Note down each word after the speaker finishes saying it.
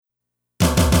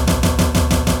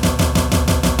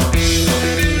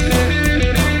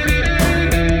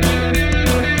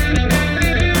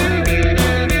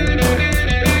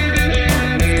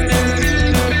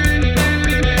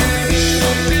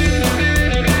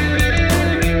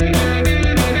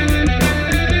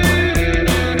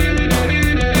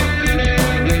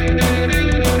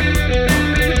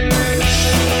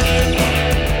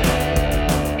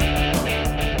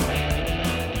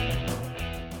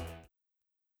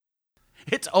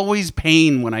It's always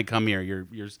pain when I come here.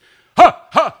 You're ha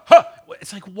ha ha.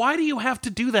 It's like, why do you have to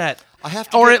do that? I have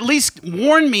to, or at least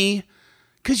warn me,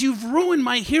 because you've ruined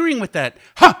my hearing with that.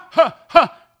 Ha ha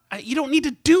ha. You don't need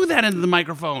to do that into the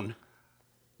microphone.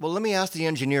 Well, let me ask the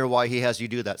engineer why he has you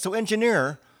do that. So,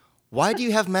 engineer, why do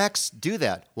you have Max do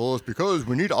that? Well, it's because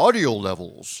we need audio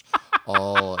levels.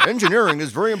 Engineering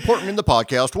is very important in the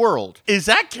podcast world. Is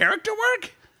that character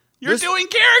work? You're doing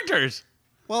characters.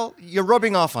 Well, you're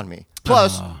rubbing off on me.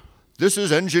 Plus, this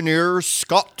is Engineer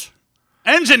Scott.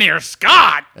 Engineer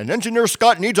Scott? And Engineer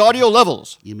Scott needs audio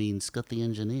levels. You mean Scott the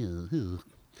engineer?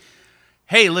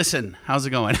 Hey, listen, how's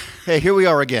it going? Hey, here we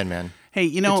are again, man. Hey,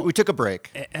 you know, we took a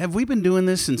break. Have we been doing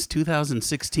this since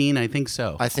 2016? I think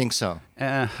so. I think so.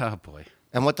 Oh, boy.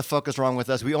 And what the fuck is wrong with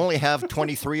us? We only have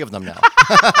 23 of them now.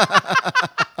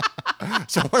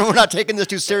 So we're not taking this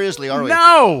too seriously, are we?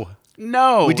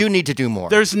 No. We do need to do more.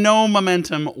 There's no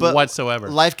momentum whatsoever.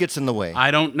 Life gets in the way.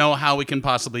 I don't know how we can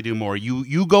possibly do more.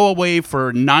 You go away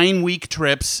for 9-week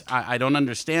trips. I don't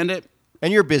understand it.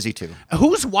 And you're busy too.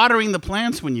 Who's watering the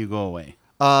plants when you go away?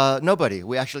 Nobody.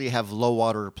 We actually have low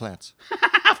water plants.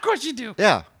 Of course you do.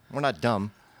 Yeah, we're not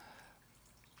dumb.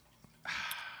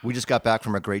 We just got back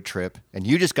from a great trip, and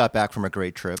you just got back from a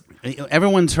great trip.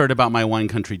 Everyone's heard about my wine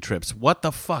country trips. What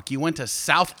the fuck? You went to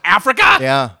South Africa?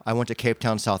 Yeah, I went to Cape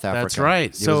Town, South Africa. That's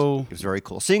right. It was very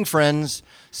cool. Seeing friends,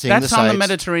 seeing the sights. That's on the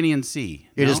Mediterranean Sea.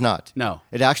 It is not. No.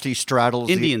 It actually straddles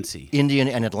Indian Sea. Indian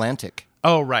and Atlantic.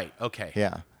 Oh, right. Okay.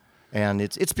 Yeah. And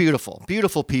it's beautiful.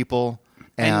 Beautiful people.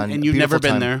 And you've never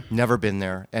been there? Never been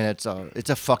there. And it's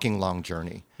a fucking long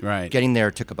journey. Right. Getting there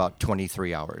took about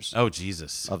 23 hours. Oh,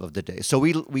 Jesus. Of the day. So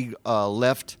we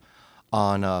left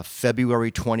on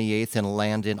February 28th and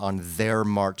landed on their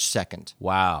March 2nd.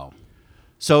 Wow.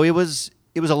 So it was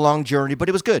a long journey, but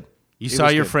it was good. You saw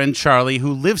your friend Charlie,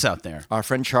 who lives out there. Our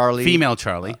friend Charlie. Female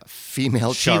Charlie.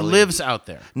 Charlie. She lives out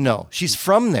there. No, she's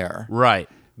from there. Right.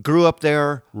 Grew up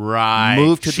there. Right.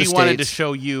 Moved to the States. She wanted to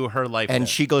show you her life and there.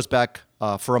 she goes back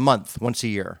for a month, once a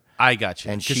year. I got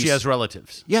you. Because she has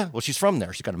relatives. Yeah, well, she's from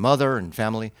there. She's got a mother and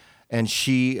family. And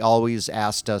she always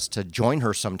asked us to join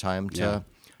her sometime to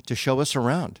show us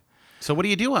around. So what do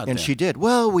you do out there? And she did.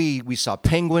 Well, we saw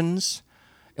penguins,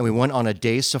 and we went on a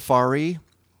day safari,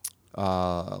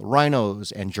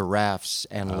 rhinos and giraffes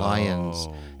and lions.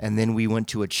 And then we went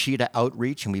to a cheetah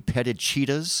outreach, and we petted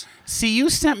cheetahs. See, you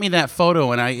sent me that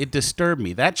photo, and it disturbed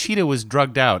me. That cheetah was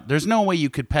drugged out. There's no way you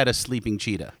could pet a sleeping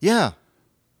cheetah. Yeah.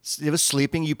 It was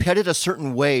sleeping. You pet it a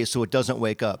certain way so it doesn't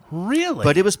wake up. Really?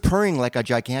 But it was purring like a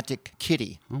gigantic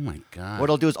kitty. Oh, my God.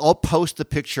 What I'll do is I'll post the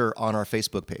picture on our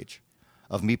Facebook page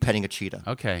of me petting a cheetah.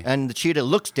 Okay. And the cheetah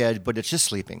looks dead, but it's just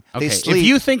sleeping. Okay. They sleep. If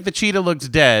you think the cheetah looks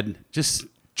dead, just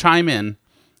chime in.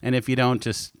 And if you don't,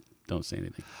 just don't say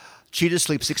anything. Cheetahs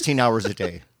sleep 16 hours a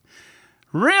day.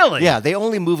 Really? Yeah, they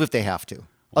only move if they have to.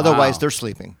 Otherwise, they're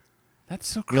sleeping. That's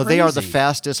so crazy. They are the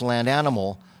fastest land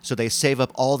animal, so they save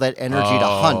up all that energy to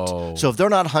hunt. So if they're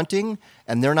not hunting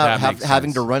and they're not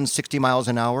having to run 60 miles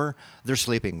an hour, they're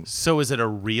sleeping. So is it a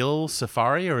real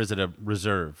safari or is it a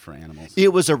reserve for animals?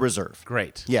 It was a reserve.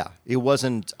 Great. Yeah, it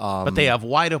wasn't. But they have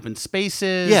wide open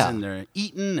spaces and they're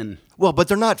eaten and... Well, but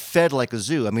they're not fed like a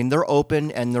zoo. I mean, they're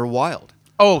open and they're wild.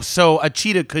 Oh, so a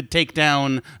cheetah could take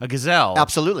down a gazelle.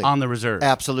 Absolutely. On the reserve.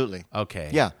 Absolutely. Okay.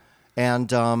 Yeah, and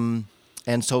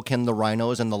so can the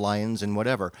rhinos and the lions and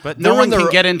whatever. But no one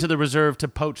can get into the reserve to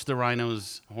poach the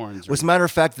rhino's horns. As a matter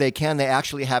of fact, they can. They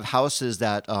actually have houses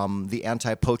that the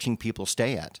anti-poaching people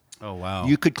stay at. Oh, wow.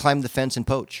 You could climb the fence and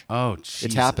poach. Oh, Jesus.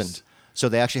 It's happened. So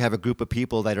they actually have a group of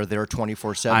people that are there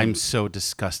 24/7. I'm so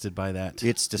disgusted by that.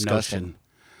 It's disgusting. Notion.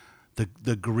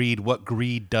 The greed, what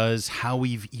greed does, how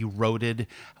we've eroded,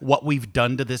 what we've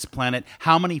done to this planet.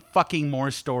 How many fucking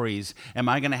more stories am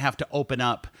I going to have to open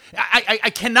up? I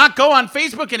cannot go on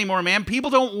Facebook anymore, man. People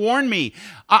don't warn me.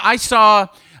 I saw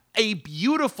a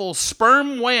beautiful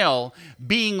sperm whale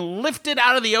being lifted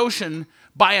out of the ocean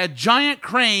by a giant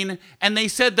crane, and they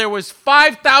said there was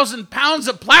 5,000 pounds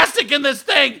of plastic in this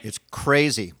thing. It's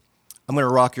crazy. I'm going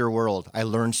to rock your world. I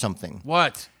learned something.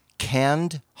 What?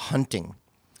 Canned hunting.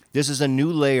 This is a new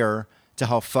layer to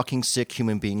how fucking sick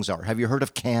human beings are. Have you heard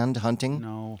of canned hunting?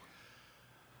 No.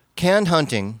 Canned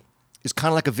hunting is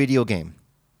kind of like a video game,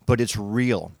 but it's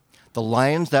real. The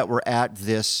lions that were at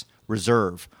this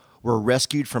reserve were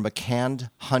rescued from a canned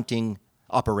hunting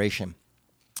operation.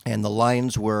 And the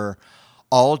lions were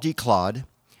all declawed,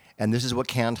 and this is what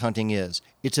canned hunting is.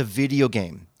 It's a video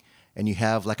game, and you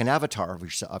have like an avatar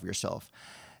of yourself.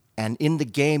 And in the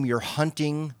game, you're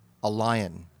hunting a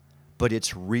lion. But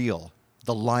it's real.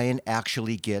 The lion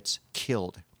actually gets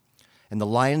killed. And the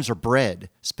lions are bred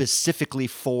specifically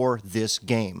for this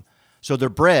game. So they're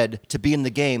bred to be in the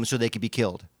game so they can be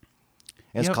killed.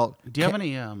 And it's called. Do you have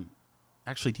any?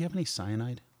 Actually, do you have any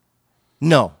cyanide?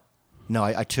 No,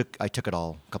 I took it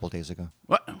all a couple of days ago.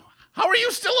 What? How are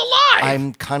you still alive?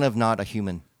 I'm kind of not a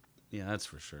human. Yeah, that's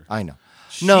for sure. I know.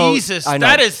 No, Jesus, I know.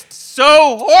 that is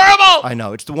so horrible. I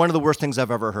know. It's one of the worst things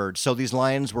I've ever heard. So these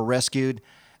lions were rescued,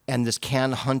 and this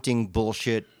can hunting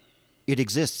bullshit, it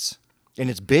exists, and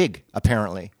it's big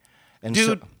apparently. And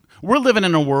Dude, so, we're living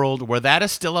in a world where that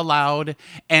is still allowed,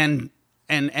 and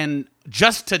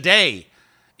just today,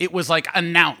 it was like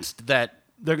announced that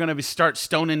they're going to start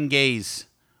stoning gays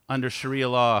under Sharia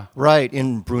law. right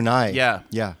in Brunei. Yeah.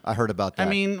 yeah, I heard about that. I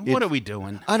mean, what are we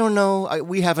doing? I don't know.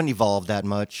 We haven't evolved that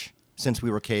much since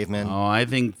we were cavemen. Oh, I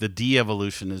think the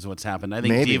de-evolution is what's happened. I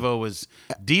think Maybe.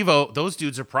 Devo. Those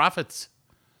dudes are prophets.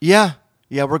 Yeah,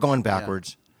 we're going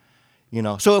backwards.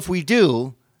 So if we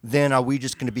do, then are we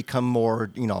just going to become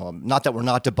more? Not that we're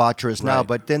not debaucherous now, Right.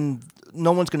 but then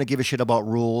no one's going to give a shit about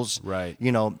rules. Right.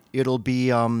 It'll be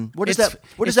what is It's- that?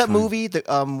 What is it's that fun. movie that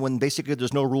when basically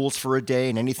there's no rules for a day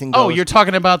and anything Oh, goes? you're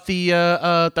talking about the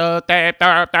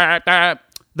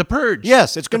Purge.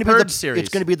 Yes, it's going to be Purge series. It's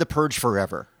going to be the Purge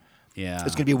forever. Yeah,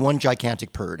 It's going to be one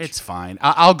gigantic purge. It's fine.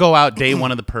 I'll go out day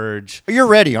one of the Purge. You're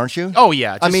ready, aren't you? Oh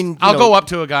yeah. I mean, I'll go up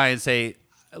to a guy and say,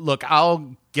 "Look,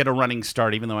 I'll get a running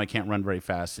start, even though I can't run very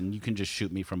fast, and you can just shoot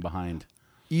me from behind."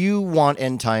 You want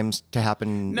end times to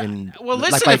happen in Well,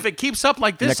 listen, like by if it keeps up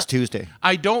like this, next Tuesday.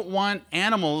 I don't want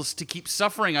animals to keep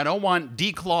suffering. I don't want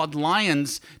declawed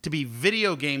lions to be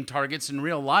video game targets in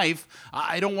real life.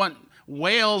 I don't want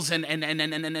whales and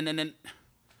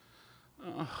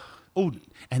oh,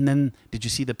 and then did you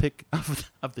see the pic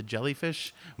of the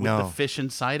jellyfish with No. the fish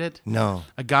inside it? No.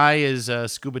 A guy is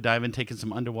scuba diving, taking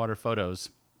some underwater photos,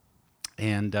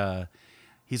 and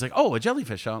he's like, "Oh, a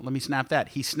jellyfish! Let me snap that."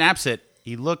 He snaps it.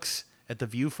 He looks at the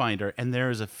viewfinder, and there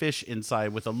is a fish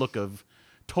inside with a look of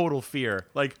total fear.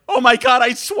 Like, "Oh my god,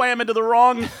 I swam into the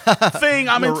wrong thing.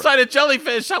 I'm inside a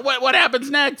jellyfish. What happens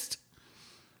next?"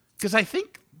 Because I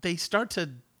think they start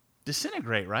to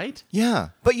disintegrate, right? Yeah,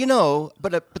 but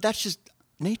but that's just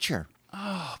nature.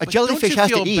 A But jellyfish don't has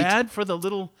you feel to eat. bad for the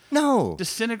little No,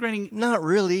 disintegrating? not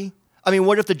really. I mean,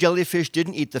 what if the jellyfish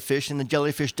didn't eat the fish and the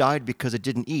jellyfish died because it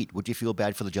didn't eat? Would you feel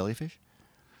bad for the jellyfish?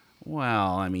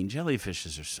 Well, I mean,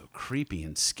 jellyfishes are so creepy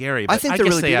and scary. I But think I they're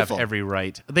guess really they beautiful. have every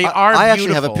right. They I are.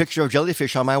 actually have a beautiful. picture of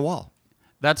jellyfish on my wall.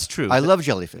 That's true. I love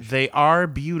jellyfish. They are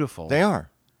beautiful. They are.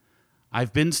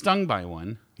 I've been stung by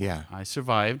one. Yeah. I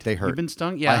survived. They hurt. You've been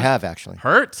stung? Yeah. I have, actually.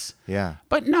 Hurts. Yeah.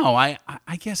 But no, I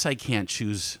guess I can't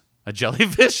choose a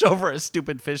jellyfish over a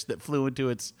stupid fish that flew into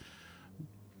its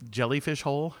jellyfish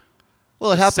hole.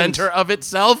 Well, it happens. Center of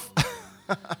itself.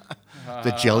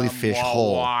 The jellyfish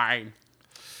hole. Why?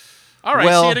 All right,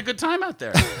 Well- so you had a good time out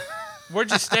there.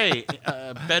 Where'd you stay?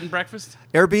 Bed and breakfast?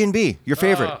 Airbnb, your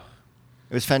favorite.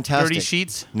 It was fantastic. Dirty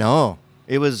sheets? No,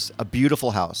 it was a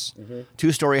beautiful house,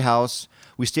 two-story house.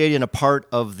 We stayed in a part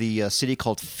of the city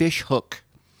called Fish Hook,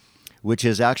 which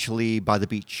is actually by the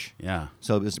beach. Yeah.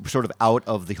 So it was sort of out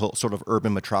of the whole sort of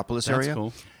urban metropolis That's area.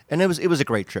 cool. And it was a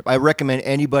great trip. I recommend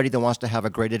anybody that wants to have a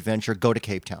great adventure go to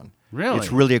Cape Town. Really?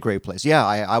 It's really a great place. Yeah,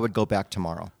 I would go back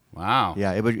tomorrow. Wow.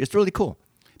 Yeah, it's really cool.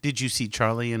 Did you see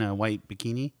Charlie in a white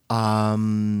bikini?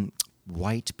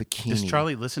 White bikini. Does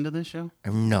Charlie listen to this show?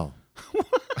 No.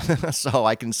 So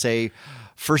I can say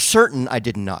for certain I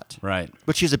did not. Right.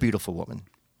 But she's a beautiful woman.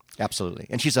 Absolutely.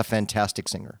 And she's a fantastic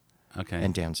singer Okay.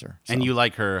 and dancer. So. And you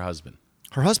like her husband?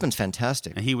 Her husband's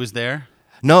fantastic. And he was there?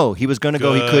 No, he was going to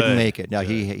go. He couldn't Good. make it. No,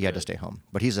 he had to stay home.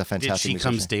 But he's a Did fantastic she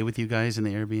musician. come stay with you guys in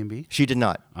the Airbnb? She did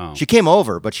not. Oh. She came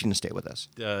over, but she didn't stay with us.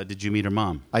 Did you meet her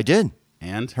mom? I did.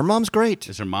 And? Her mom's great.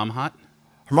 Is her mom hot?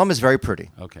 Her mom is very pretty.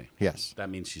 Okay. Yes. That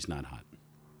means she's not hot.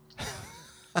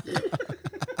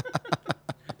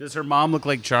 Does her mom look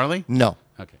like Charlie? No.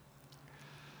 Okay.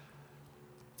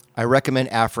 I recommend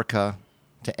Africa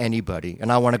to anybody,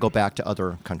 and I want to go back to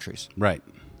other countries. Right.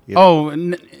 Yeah. Oh,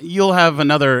 you'll have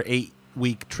another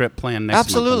 8-week trip planned next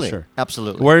Absolutely. month, I'm sure.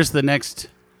 Absolutely. Where's the next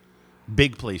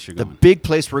big place you're The going? big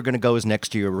place we're going to go is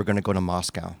next year. We're going to go to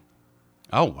Moscow.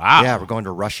 Oh, wow. Yeah, we're going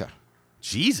to Russia.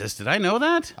 Jesus, did I know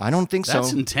that? I don't think That's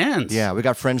so. intense. Yeah, we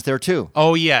got friends there too.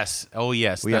 Oh, yes. Oh,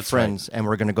 yes. We have that's friends, and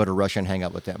we're going to go to Russia and hang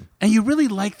out with them. Right. And you really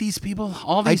like these people?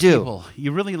 All I these do. people?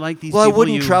 You really like these Well, I people?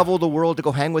 wouldn't travel the world to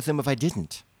go hang with them if I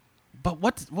didn't. But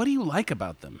what do you like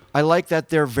about them? I like that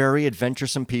they're very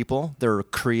adventuresome people. They're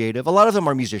creative. A lot of them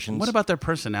are musicians. What about their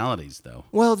personalities, though?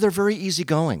 Well, they're very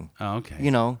easygoing. Oh, okay. You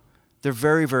know, they're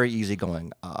very, very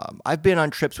easygoing. I've been on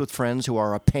trips with friends who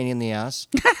are a pain in the ass,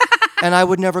 and I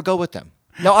would never go with them.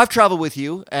 No, I've traveled with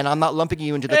you, and I'm not lumping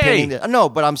you into the pain in the... No,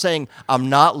 but I'm saying I'm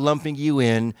not lumping you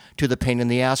in to the pain in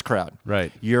the ass crowd.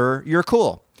 Right. You're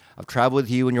cool. I've traveled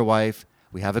with you and your wife.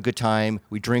 We have a good time.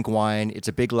 We drink wine. It's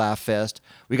a big laugh fest.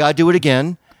 We got to do it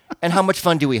again. And how much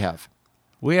fun do we have?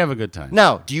 We have a good time.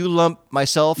 Now, do you lump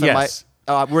myself and Yes.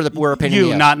 we're a pain in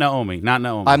the ass? Not Naomi. Not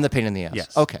Naomi. I'm the pain in the ass.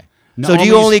 Yes. Okay. So do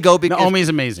you only go because... Naomi's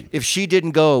amazing. If she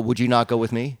didn't go, would you not go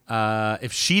with me?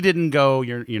 If she didn't go,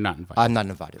 you're not invited. I'm not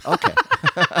invited. Okay.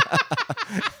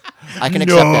 I can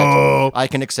accept that. I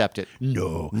can accept it.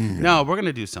 No, we're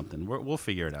gonna do something. We'll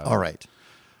figure it out. All right.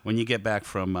 When you get back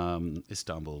from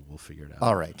Istanbul, we'll figure it out.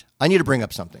 All right. I need to bring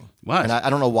up something. What? And I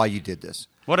don't know why you did this.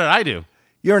 What did I do?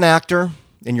 You're an actor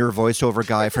and you're a voiceover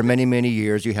guy for many, many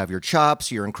years. You have your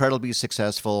chops. You're incredibly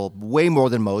successful, way more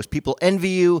than most. People envy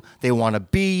you. They want to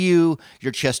be you.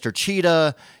 You're Chester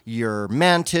Cheetah. You're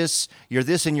Mantis. You're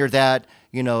this and you're that.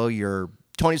 You know, you're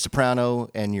Tony Soprano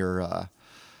and you're...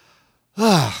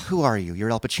 who are you?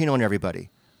 You're Al Pacino and everybody.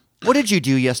 What did you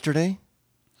do yesterday?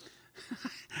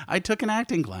 I took an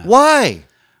acting class. Why?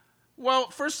 Well,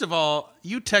 first of all,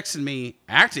 you texted me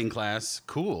acting class.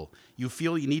 Cool. You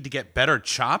feel you need to get better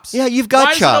chops? Yeah, you've got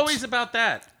Why chops. Why is it always about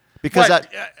that? Because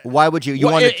why would you? You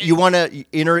want to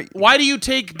enter? Why do you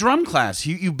take drum class?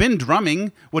 You've been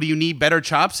drumming. What do you need better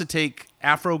chops to take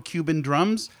Afro-Cuban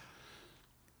drums?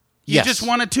 You Yes. just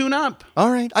want to tune up. All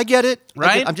right, I get it.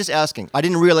 Right? I'm just asking. I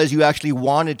didn't realize you actually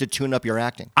wanted to tune up your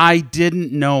acting. I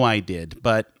didn't know I did,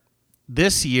 but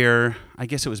this year, I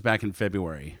guess it was back in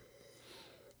February,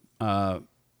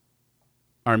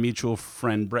 our mutual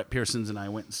friend Brett Pearsons and I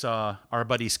went and saw our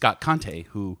buddy Scott Conte,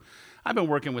 who I've been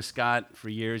working with Scott for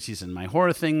years. He's in my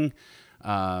horror thing.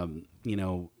 The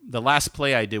last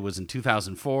play I did was in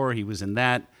 2004. He was in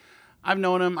that. I've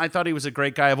known him. I thought he was a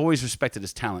great guy. I've always respected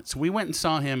his talent. So we went and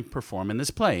saw him perform in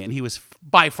this play, and he was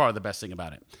by far the best thing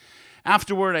about it.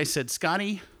 Afterward, I said,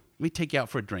 Scotty, let me take you out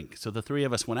for a drink. So the three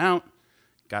of us went out,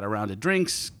 got a round of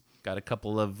drinks, got a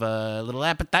couple of little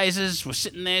appetizers. We're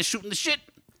sitting there shooting the shit.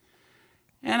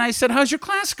 And I said, how's your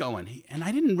class going? And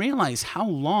I didn't realize how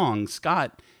long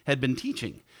Scott had been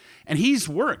teaching. And he's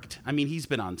worked. I mean, he's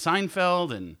been on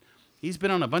Seinfeld, and he's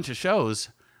been on a bunch of shows.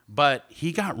 But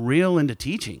he got real into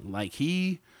teaching. Like,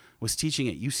 he was teaching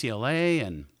at UCLA,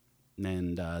 and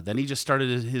then he just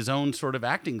started his own sort of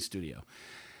acting studio.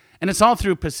 And it's all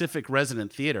through Pacific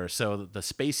Resident Theater, so the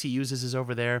space he uses is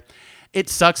over there. It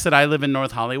sucks that I live in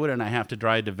North Hollywood, and I have to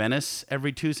drive to Venice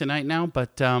every Tuesday night now,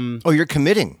 but... oh, you're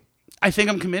committing. I think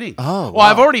I'm committing. Oh, Well, wow.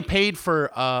 I've already paid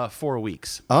for 4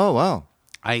 weeks. Oh, wow.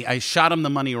 I shot him the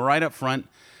money right up front.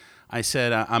 I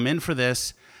said, I'm in for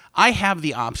this. I have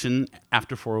the option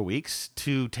after 4 weeks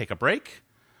to take a break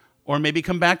or maybe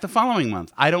come back the following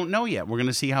month. I don't know yet. We're going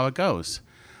to see how it goes.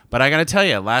 But I got to tell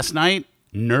you, last night,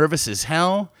 nervous as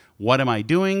hell. What am I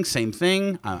doing? Same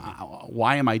thing.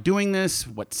 Why am I doing this?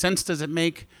 What sense does it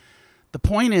make? The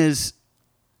point is,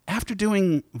 after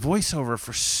doing voiceover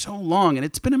for so long, and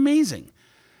it's been amazing,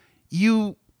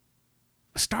 you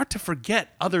start to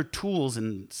forget other tools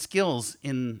and skills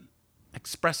in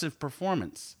expressive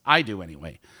performance. I do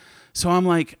anyway. So I'm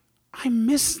like, I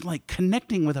miss like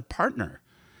connecting with a partner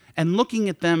and looking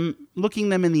them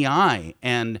in the eye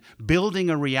and building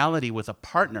a reality with a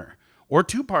partner or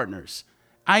two partners.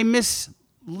 I miss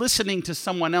listening to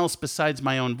someone else besides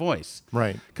my own voice.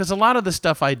 Right. Because a lot of the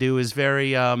stuff I do is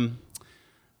very,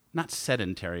 not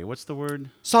sedentary. What's the word?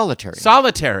 Solitary.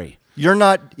 Solitary. You're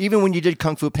not, even when you did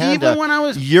Kung Fu Panda, Even when I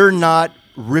was- you're not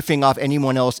riffing off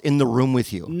anyone else in the room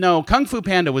with you. No, Kung Fu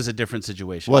Panda was a different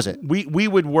situation. Was it? We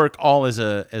would work all as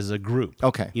a group.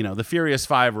 Okay. You know, the Furious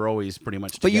Five were always pretty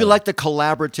much But together. you like the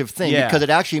collaborative thing Yeah. because it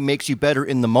actually makes you better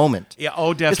in the moment. Yeah,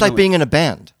 oh, definitely. It's like being in a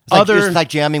band. It's like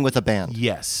jamming with a band.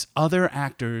 Yes. Other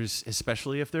actors,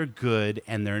 especially if they're good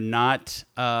and they're not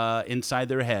inside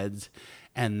their heads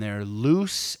and they're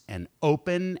loose and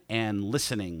open and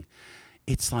listening,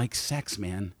 it's like sex,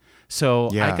 man. So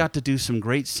Yeah. I got to do some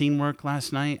great scene work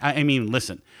last night. I mean,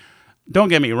 listen, don't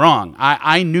get me wrong.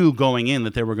 I knew going in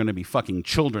that there were going to be fucking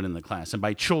children in the class. And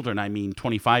by children, I mean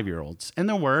 25-year-olds. And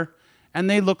there were. And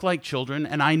they look like children.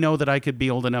 And I know that I could be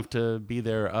old enough to be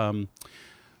their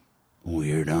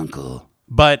weird uncle.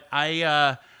 But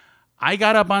I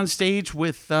got up on stage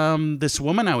with this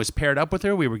woman. I was paired up with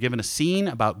her. We were given a scene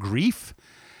about grief.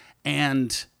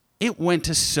 And it went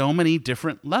to so many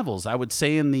different levels. I would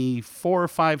say in the 4 or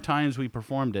 5 times we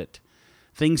performed it,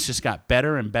 things just got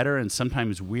better and better and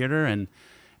sometimes weirder. And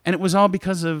it was all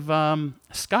because of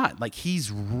Scott. Like,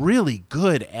 he's really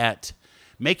good at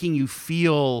making you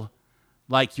feel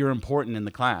like you're important in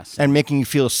the class. And making you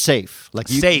feel safe. Like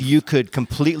Safe. you could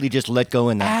completely just let go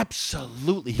in that.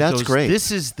 Absolutely. He That's goes, great.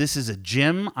 This is a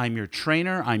gym. I'm your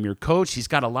trainer. I'm your coach. He's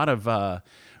got a lot of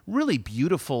really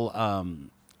beautiful,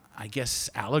 I guess,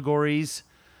 allegories,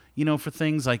 for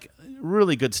things, like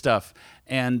really good stuff.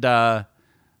 And again,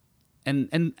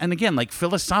 like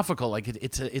philosophical, like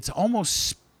it's almost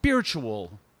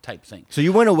spiritual type thing. So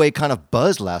you went away kind of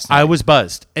buzzed last night. I was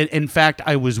buzzed. In fact,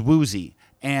 I was woozy.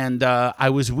 And I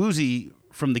was woozy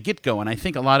from the get-go, and I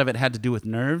think a lot of it had to do with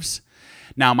nerves.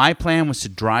 Now, my plan was to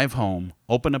drive home,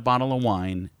 open a bottle of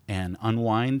wine, and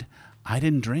unwind. I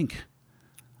didn't drink.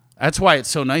 That's why it's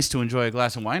so nice to enjoy a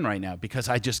glass of wine right now, because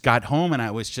I just got home and I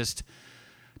was just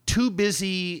too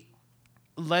busy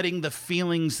letting the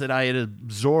feelings that I had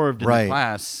absorbed in the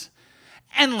class.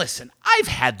 And listen, I've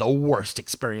had the worst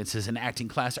experiences in acting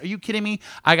class. Are you kidding me?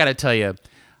 I got to tell you,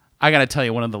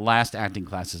 one of the last acting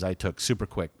classes I took, super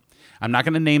quick. I'm not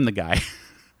going to name the guy.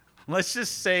 Let's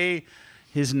just say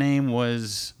his name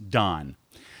was Don.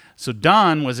 So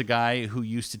Don was a guy who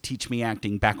used to teach me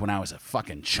acting back when I was a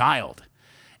fucking child.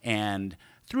 And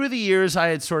through the years, I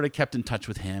had sort of kept in touch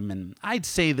with him. And I'd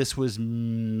say this was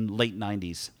late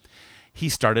 90s. He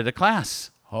started a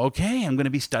class. Okay, I'm going to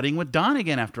be studying with Don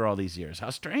again after all these years. How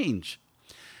strange.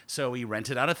 So he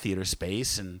rented out a theater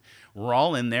space, and we're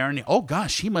all in there. And oh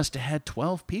gosh, he must have had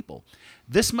 12 people.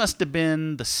 This must have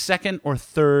been the second or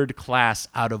third class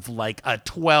out of like a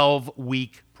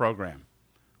 12-week program.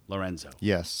 Lorenzo.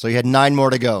 Yes. So you had 9 more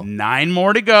to go. 9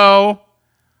 more to go.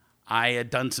 I had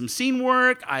done some scene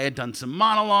work. I had done some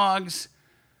monologues.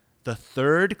 The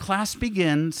third class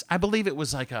begins. I believe it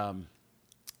was like a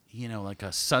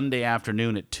Sunday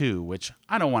afternoon at 2, which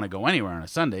I don't want to go anywhere on a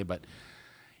Sunday, but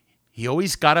he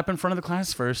always got up in front of the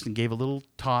class first and gave a little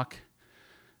talk.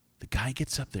 The guy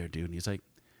gets up there, dude, and he's like,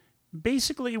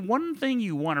 basically, one thing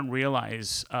you want to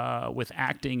realize with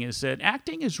acting is that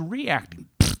acting is reacting.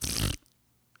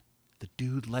 The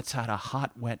dude lets out a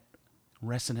hot, wet,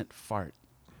 resonant fart.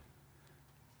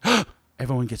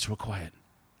 Everyone gets real quiet.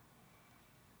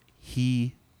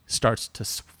 He starts to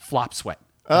flop sweat.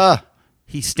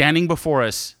 He's standing before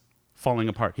us, falling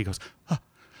apart. He goes,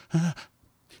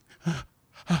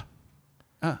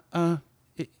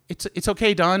 it's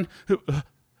okay, Don.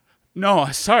 No,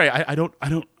 sorry, I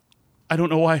don't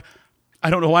know why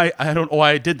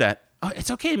I did that. Oh,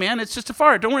 it's okay, man. It's just a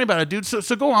fart. Don't worry about it, dude.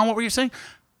 So go on. What were you saying?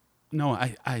 No,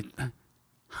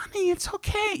 honey, it's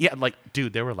okay. Yeah, like,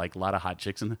 dude, there were like a lot of hot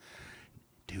chicks in the.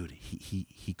 Dude,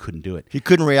 he couldn't do it. He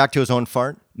couldn't react to his own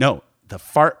fart? No, the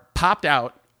fart popped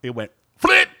out. It went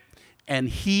flit, and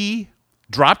he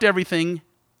dropped everything,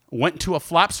 went into a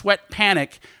flop sweat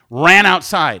panic, ran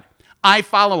outside. I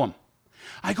follow him.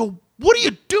 I go, what are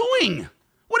you doing?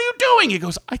 What are you doing? He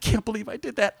goes, I can't believe I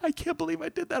did that. I can't believe I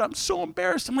did that. I'm so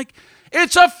embarrassed. I'm like,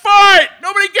 it's a fart.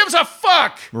 Nobody gives a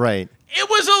fuck. Right. It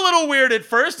was a little weird at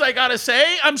first, I gotta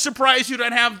say. I'm surprised you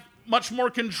don't have much more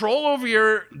control over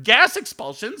your gas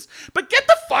expulsions, but get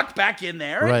the fuck back in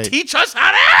there and teach us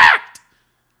how to act.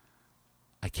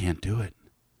 I can't do it.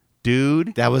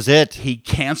 Dude. That was it. He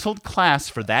canceled class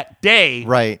for that day.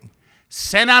 Right.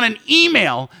 Sent out an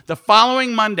email the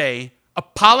following Monday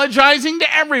apologizing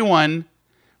to everyone,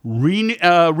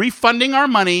 refunding our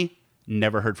money.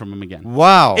 Never heard from him again.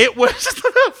 Wow. It was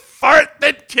the fart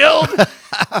that killed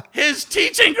his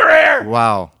teaching career.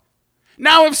 Wow.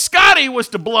 Now, if Scotty was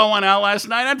to blow one out last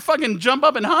night, I'd fucking jump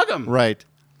up and hug him. Right.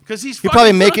 Because he'd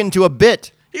probably make it into a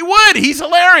bit. He would. He's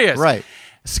hilarious. Right.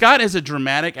 Scott is a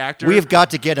dramatic actor. We have got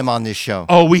to get him on this show.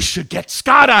 Oh, we should get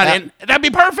Scott on it. That'd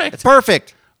be perfect. It's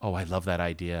perfect. Oh, I love that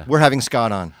idea. We're having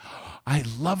Scott on. I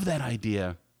love that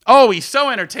idea. Oh, he's so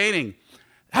entertaining.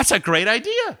 That's a great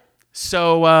idea.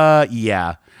 So,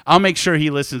 yeah. I'll make sure he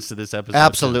listens to this episode.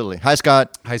 Absolutely. Hi,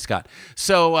 Scott. Hi, Scott.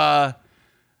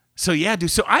 So yeah, dude.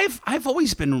 So I've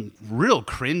always been real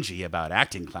cringy about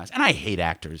acting class, and I hate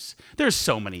actors. There's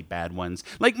so many bad ones.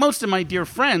 Like most of my dear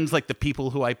friends, like the people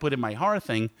who I put in my horror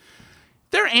thing,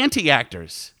 they're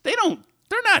anti-actors. They're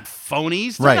not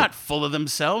phonies. They're not full of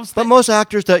themselves. But most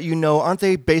actors that you know, aren't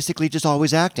they basically just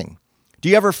always acting? Do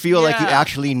you ever feel like you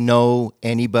actually know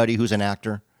anybody who's an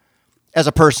actor? As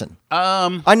a person?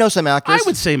 I know some actors. I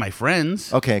would say my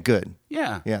friends. Okay, good.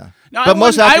 Yeah. Yeah. No,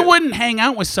 but I wouldn't hang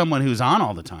out with someone who's on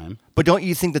all the time. But don't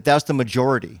you think that that's the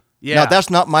majority? Yeah. Now, that's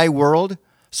not my world,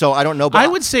 so I don't know. But I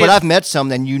would say but I've met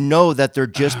some, and you know that they're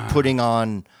just putting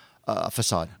on a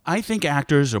facade. I think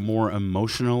actors are more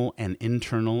emotional and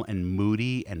internal and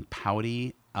moody and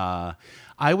pouty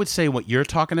I would say what you're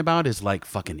talking about is like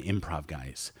fucking improv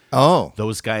guys. Oh.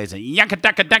 Those guys,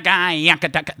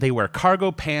 yakka-dakka-dakka, they wear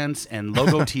cargo pants and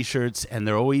logo T-shirts, and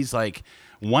they're always like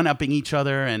one-upping each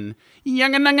other, and it's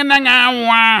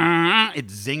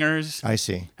zingers. I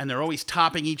see. And they're always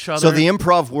topping each other. So the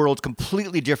improv world's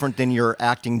completely different than your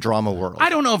acting drama world.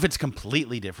 I don't know if it's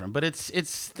completely different, but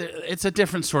it's a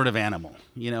different sort of animal.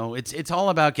 You know, it's all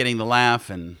about getting the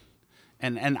laugh, and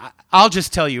I'll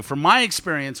just tell you from my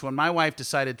experience, when my wife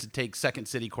decided to take Second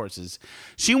City courses,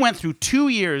 she went through 2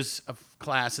 years of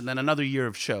class and then another year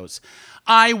of shows.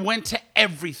 I went to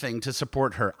everything to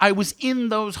support her. I was in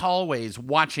those hallways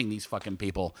watching these fucking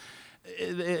people.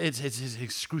 It's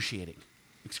excruciating.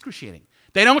 Excruciating.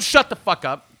 They don't shut the fuck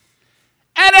up.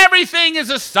 And everything is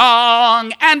a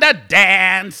song and a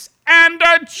dance and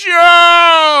a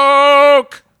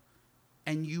joke.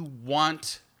 And you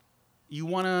want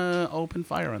to open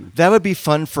fire on them. That would be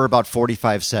fun for about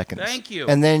 45 seconds. Thank you.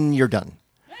 And then you're done.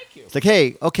 Thank you. It's like,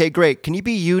 hey, okay, great. Can you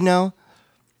be you now?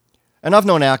 And I've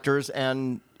known actors,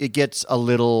 and it gets a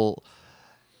little,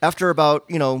 after about,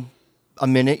 a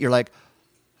minute, you're like,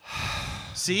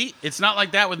 see, it's not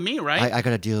like that with me, right? I got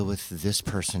to deal with this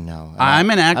person now. I'm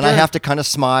an actor. And I have to kind of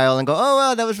smile and go, oh,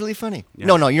 wow, that was really funny. Yeah.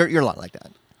 No, you're not like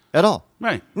that at all.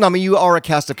 Right. No, I mean, you are a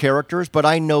cast of characters, but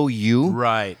I know you.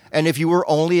 Right. And if you were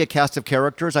only a cast of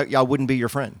characters, I wouldn't be your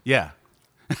friend. Yeah.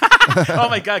 Oh,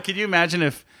 my God. Can you imagine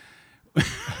if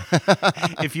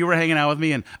if you were hanging out with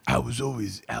me and I was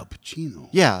always Al Pacino?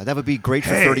 Yeah, that would be great for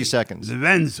 30 seconds.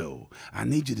 Lorenzo, I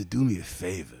need you to do me a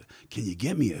favor. Can you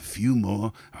get me a few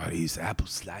more of these apple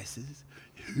slices?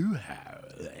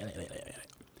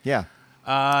 Yeah. Yeah.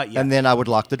 And then I would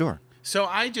lock the door. So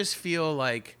I just feel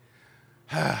like,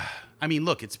 I mean,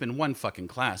 look, it's been one fucking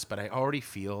class, but I already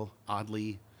feel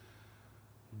oddly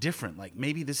different. Like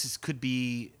maybe could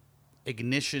be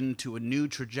ignition to a new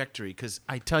trajectory. Because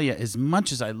I tell you, as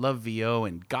much as I love VO,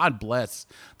 and God bless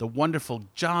the wonderful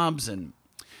jobs and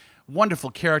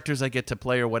wonderful characters I get to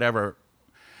play or whatever,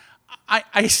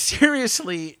 I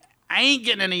seriously, I ain't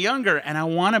getting any younger, and I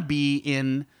want to be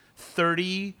in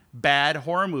 30 bad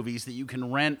horror movies that you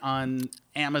can rent on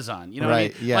Amazon. You know what I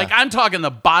mean? Yeah. Like, I'm talking the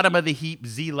bottom of the heap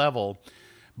Z level,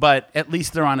 but at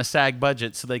least they're on a SAG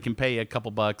budget, so they can pay you a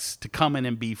couple bucks to come in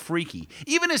and be freaky.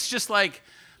 Even it's just like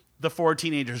the 4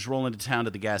 teenagers roll into town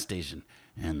to the gas station,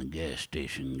 and the gas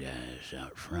station guy's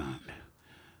out front.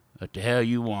 What the hell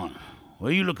you want?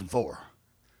 What are you looking for?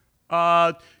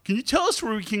 Can you tell us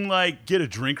where we can, get a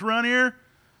drink around here?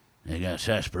 They got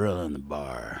sarsaparilla in the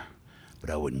bar, but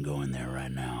I wouldn't go in there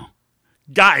right now.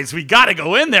 Guys, we got to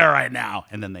go in there right now.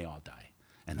 And then they all die.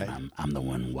 And then I'm the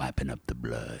one wiping up the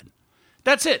blood.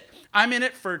 That's it. I'm in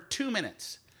it for 2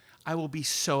 minutes. I will be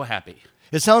so happy.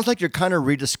 It sounds like you're kind of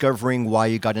rediscovering why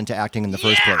you got into acting in the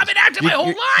first place. I've been acting my whole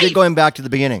life. You're going back to the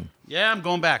beginning. Yeah, I'm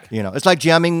going back. It's like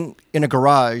jamming in a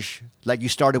garage, like you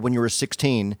started when you were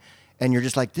 16, and you're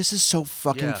just like, this is so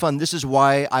fucking fun. This is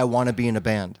why I want to be in a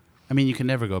band. I mean, you can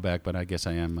never go back, but I guess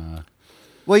I am.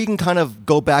 Well, you can kind of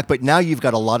go back, but now you've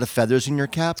got a lot of feathers in your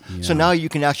cap. Yeah. So now you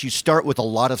can actually start with a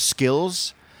lot of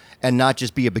skills and not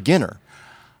just be a beginner.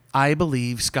 I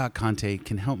believe Scott Conte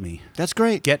can help me That's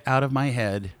great. get out of my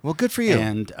head. Well, good for you.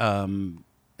 And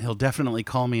he'll definitely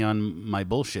call me on my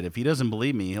bullshit. If he doesn't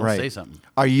believe me, he'll say something.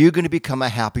 Are you going to become a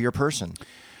happier person?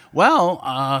 Well,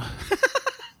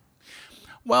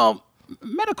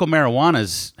 medical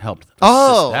marijuana's helped.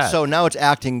 Oh, assist that. so now it's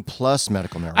acting plus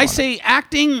medical marijuana. I say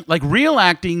acting, like real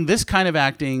acting, this kind of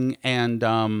acting, and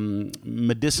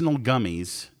medicinal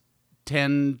gummies,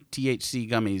 10 THC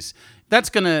gummies. That's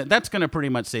gonna pretty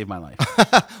much save my life.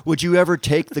 Would you ever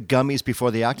take the gummies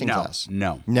before the acting class?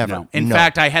 No, Never. No. In No.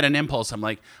 fact, I had an impulse. I'm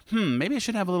like, maybe I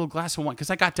should have a little glass of wine, because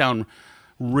I got down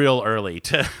real early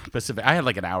to Pacific. I had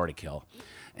like an hour to kill.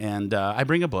 And I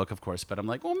bring a book, of course, but I'm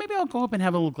like, well, maybe I'll go up and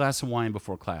have a little glass of wine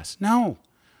before class. No,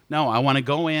 I want to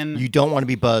go in. You don't want to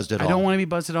be buzzed at all. I don't want to be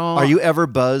buzzed at all. Are you ever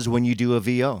buzzed when you do a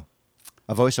VO,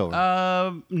 a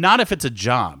voiceover? Not if it's a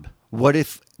job. What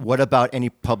about any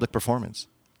public performance?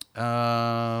 It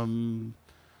all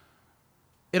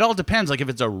depends. Like if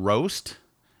it's a roast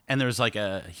and there's like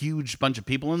a huge bunch of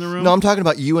people in the room. No, I'm talking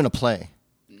about you in a play.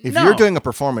 If No. you're doing a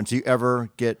performance, do you ever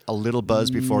get a little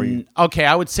buzz before you? Okay,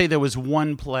 I would say there was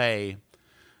one play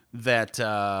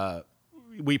that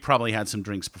we probably had some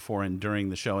drinks before and during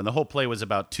the show, and the whole play was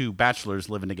about 2 bachelors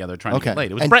living together trying to get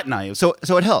laid. It was Brett and I. So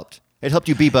it helped. It helped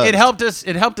you be buzzed.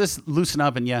 It helped us loosen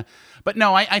up, and yeah. But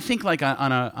no, I think like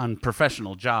on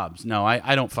professional jobs, no,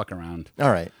 I don't fuck around. All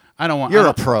right. I don't want. You're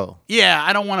a pro. Yeah,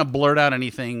 I don't want to blurt out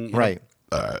anything. Right.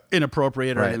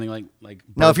 inappropriate or Right. anything like.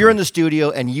 Now, if you're in burping. the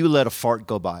studio and you let a fart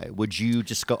go by, would you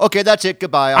just go, okay, that's it,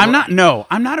 goodbye? I'm not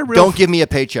a real. Don't give me a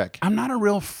paycheck. I'm not a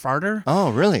real farter.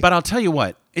 Oh, really? But I'll tell you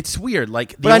what, it's weird.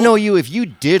 Like, But I know you. If you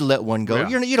did let one go,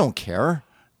 Yeah. you don't care.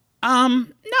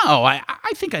 No, I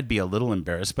think I'd be a little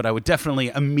embarrassed, but I would definitely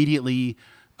immediately,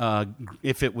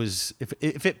 if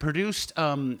it produced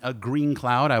a green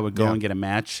cloud, I would go Yeah. and get a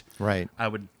match. Right. I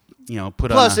would,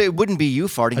 put Plus, on. it wouldn't be you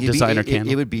farting. It'd be- designer it,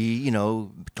 candle. it would be,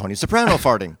 Tony Soprano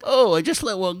farting. Oh, I just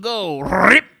let one go.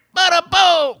 Rip, bada,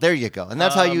 boom. There you go. And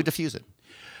that's how you diffuse it.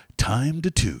 Time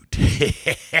to toot.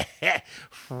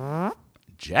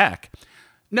 Jack.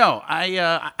 No,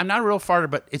 I'm not a real farter,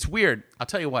 but it's weird. I'll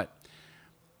tell you what.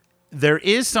 There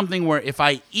is something where if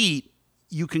I eat,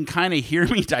 you can kind of hear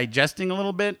me digesting a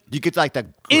little bit. You get like that.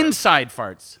 Inside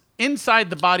farts. Inside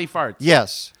the body farts.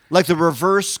 Yes. Like the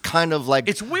reverse kind of like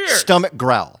It's weird. stomach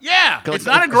growl. Yeah. Like- It's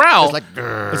not a growl. It's like,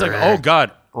 It's like, oh,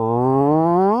 God.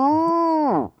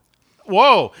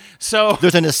 Whoa. So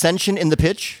there's an ascension in the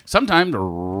pitch. sometimes.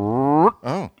 Oh.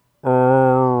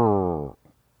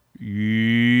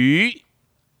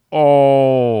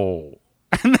 Oh.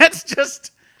 And that's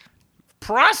just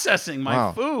processing my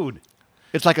Wow. food.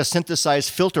 It's like a synthesized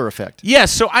filter effect.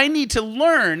 Yes, so I need to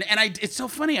learn, and it's so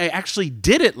funny. I actually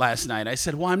did it last night. I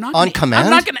said, "Well, I'm not On gonna, command?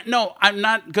 I'm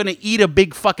not gonna eat a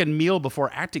big fucking meal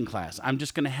before acting class. I'm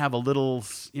just gonna have a little,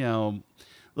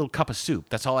 little cup of soup.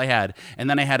 That's all I had, and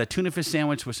then I had a tuna fish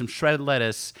sandwich with some shredded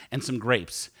lettuce and some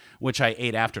grapes, which I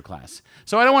ate after class.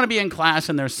 So I don't want to be in class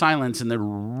and there's silence and they're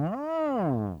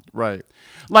Right.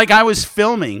 like I was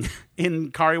filming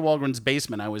in Kari Waldron's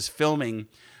basement. I was filming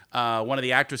one of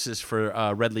the actresses for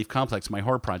Red Leaf Complex, my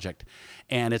horror project,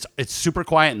 and it's super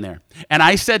quiet in there. And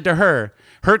I said to her,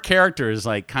 her character is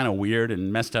like kind of weird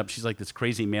and messed up. She's like this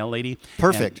crazy male lady.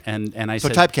 Perfect. And I So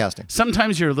said, typecasting.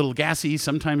 sometimes you're a little gassy,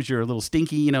 sometimes you're a little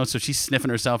stinky, So she's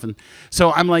sniffing herself, and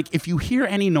so I'm like, if you hear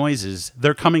any noises,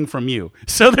 they're coming from you.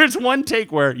 So there's one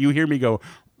take where you hear me go.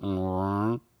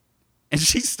 And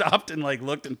she stopped and like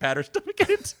looked and pat her stomach, and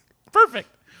it's perfect.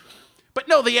 But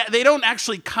no, they don't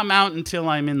actually come out until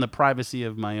I'm in the privacy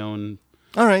of my own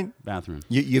All right. bathroom.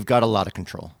 You've got a lot of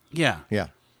control. Yeah. Yeah.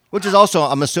 Which is also,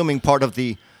 I'm assuming, part of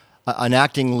the an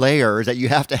acting layer is that you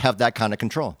have to have that kind of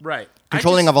control. Right.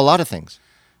 Controlling of a lot of things.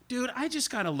 Dude, I just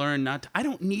got to learn not to. I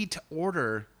don't need to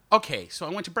order. Okay, so I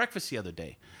went to breakfast the other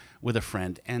day with a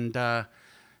friend, and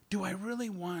do I really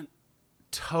want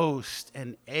toast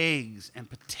and eggs and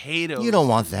potatoes? You don't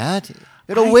want that.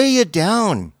 It'll weigh you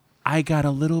down. I got a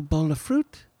little bowl of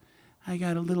fruit. I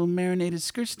got a little marinated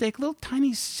skirt steak, a little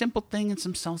tiny simple thing and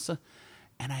some salsa.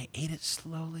 And I ate it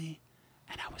slowly,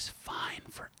 and I was fine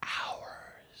for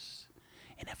hours.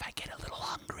 And if I get a little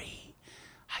hungry,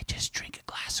 I just drink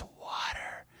a glass of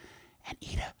water and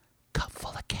eat a cup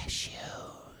full of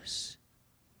cashews.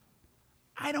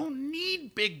 I don't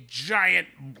need big, giant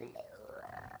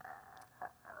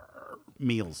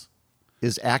meals.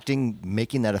 Is acting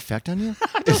making that effect on you?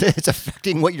 It's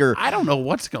affecting what your I don't know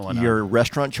what's going on. your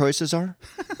restaurant choices are?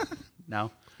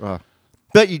 No. But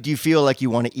do you feel like you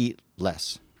want to eat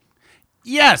less?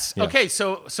 Yes. Yeah. Okay.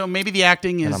 So maybe the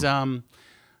acting is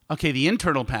okay. The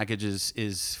internal package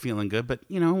is feeling good, but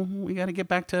we got to get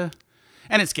back to,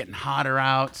 and it's getting hotter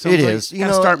out. So It like, is. Got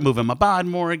to start moving my bod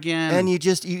more again. And you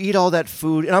eat all that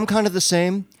food, and I'm kind of the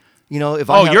same. If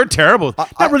I have, you're terrible.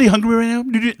 Not really hungry right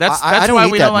now. That's I don't why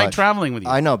eat we that don't like much. traveling with you.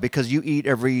 I know, because you eat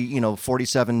every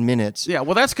 47 minutes. Yeah.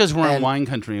 Well, that's because we're in And- wine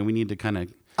country and we need to kind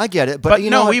of. I get it, But you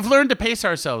know what? we've learned to pace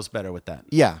ourselves better with that.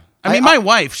 Yeah. I mean, my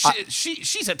wife,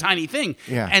 she's a tiny thing,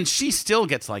 Yeah. and she still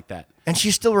gets like that. And she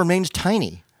still remains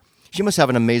tiny. She must have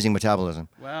an amazing metabolism.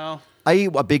 Well, I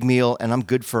eat a big meal, and I'm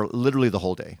good for literally the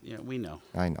whole day. yeah, we know.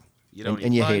 I know. You don't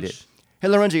and eat you hate lunch? it. Hey,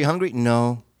 Lorenzo, you hungry?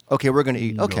 No. Okay, we're going to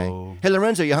eat. Okay. No. Hey,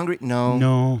 Lorenzo, you hungry? No.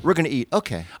 No. We're going to eat.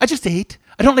 Okay. I just ate.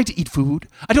 I don't like to eat food.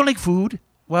 I don't like food.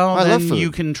 Well, I then love food.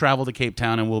 you can travel to Cape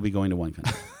Town and we'll be going to wine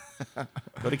country.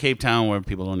 Go to Cape Town where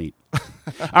people don't eat.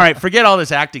 All right, forget all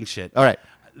this acting shit. All right.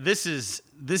 This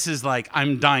is like,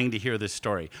 I'm dying to hear this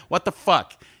story. What the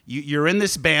fuck? You're in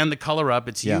this band, The Color Up.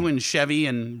 It's Yeah. you and Chevy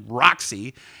and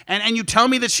Roxy. And you tell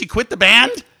me that she quit the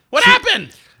band? What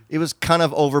happened? It was kind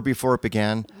of over before it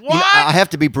began. What? I have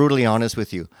to be brutally honest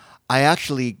with you. I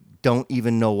actually don't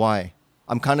even know why.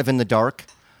 I'm kind of in the dark.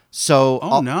 So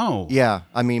No. Yeah,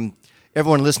 I mean,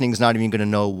 everyone listening is not even going to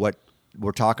know what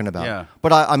we're talking about. Yeah.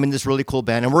 But I'm in this really cool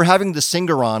band, and we're having the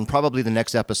singer on probably the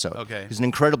next episode. Okay. He's an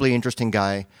incredibly interesting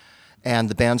guy, and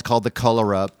the band's called The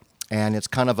Color Up, and it's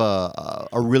kind of a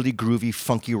really groovy,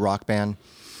 funky rock band,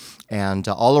 and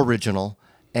all original.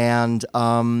 And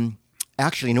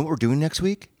actually, you know what we're doing next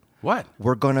week? What?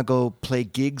 We're going to go play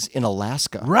gigs in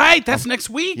Alaska. Right. That's next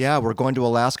week. Yeah, we're going to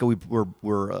Alaska.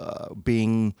 We're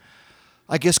being,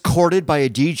 I guess, courted by a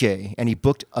DJ, and he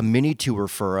booked a mini tour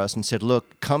for us and said,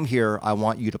 "Look, come here. I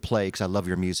want you to play because I love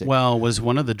your music." Well, was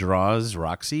one of the draws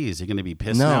Roxy? Is he going to be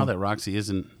pissed No. now that Roxy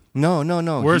isn't? No.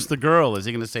 Where's the girl? Is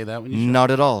he going to say that when you show? Not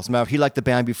at all. As a matter of fact, he liked the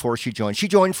band before she joined. She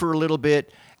joined for a little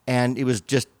bit, and it was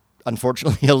just,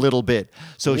 unfortunately, a little bit.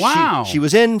 So Wow. she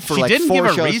was in for She like didn't 4 give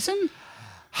a shows. reason?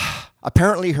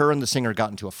 Apparently, her and the singer got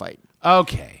into a fight.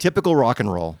 Okay. Typical rock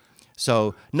and roll.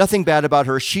 So nothing bad about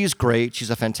her. She's great. She's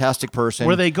a fantastic person.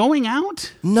 Were they going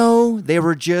out? No, they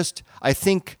were just. I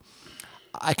think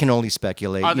I can only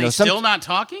speculate. Are You they know, still not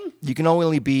talking? You can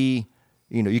only be.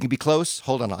 You can be close.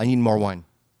 Hold on, I need more wine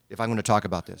if I'm going to talk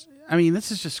about this. I mean,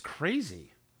 this is just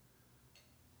crazy.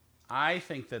 I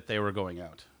think that they were going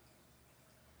out.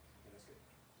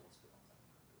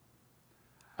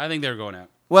 I think they were going out.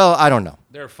 Well, I don't know.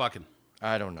 They're fucking.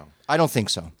 I don't know. I don't think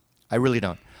so. I really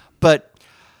don't. But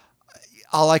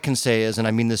all I can say is, and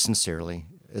I mean this sincerely,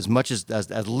 as much as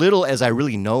little as I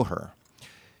really know her,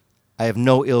 I have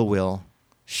no ill will.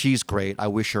 She's great. I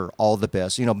wish her all the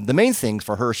best. You know, the main thing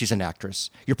for her, she's an actress.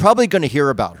 You're probably going to hear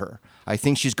about her. I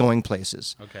think she's going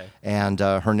places. Okay. And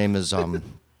her name is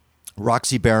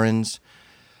Roxy Barons.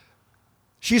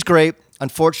 She's great.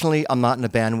 Unfortunately, I'm not in a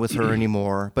band with her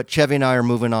anymore. But Chevy and I are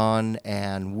moving on,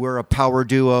 and we're a power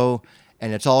duo,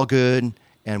 and it's all good,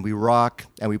 and we rock,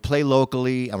 and we play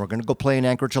locally, and we're going to go play in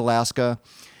Anchorage, Alaska.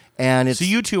 And it's So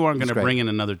you two aren't going it's to great. bring in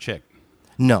another chick.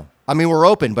 No. I mean, we're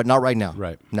open, but not right now.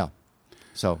 Right. No.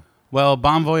 So Well,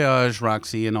 bon voyage,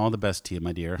 Roxy, and all the best to you,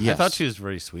 my dear. I Yes. thought she was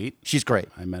very sweet. she's great.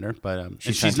 I met her, but and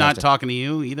She's she's not fantastic. talking to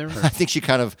you either. or- I think she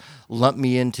kind of lumped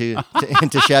me into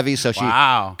Chevy, so she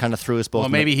Wow. kind of threw us both. Well,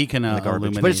 in maybe the- he can in the garbage.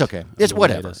 illuminate. But it's okay. It's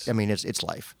whatever. us. I mean, it's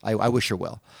life. I wish her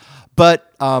well. But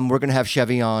we're gonna have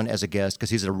Chevy on as a guest because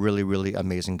he's a really, really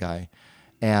amazing guy,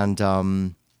 and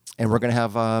we're gonna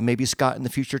have maybe Scott in the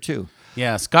future too.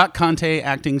 Yeah, Scott Conte,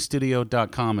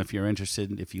 actingstudio.com if you're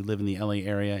interested, if you live in the LA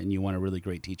area and you want a really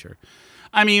great teacher.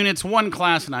 I mean, it's one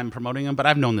class and I'm promoting him, but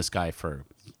I've known this guy for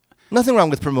Nothing wrong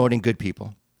with promoting good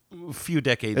people. a few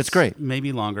decades. It's great.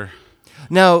 Maybe longer.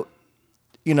 Now,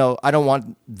 I don't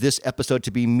want this episode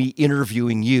to be me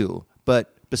interviewing you,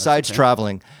 but besides okay.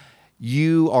 traveling,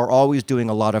 you are always doing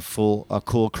a lot of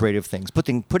cool creative things.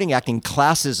 Putting acting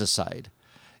classes aside,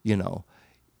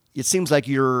 it seems like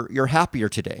you're happier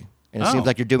today, and it Oh. seems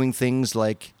like you're doing things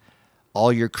like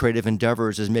all your creative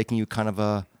endeavors is making you kind of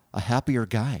a happier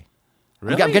guy.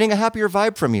 Really? I'm getting a happier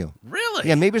vibe from you. Really?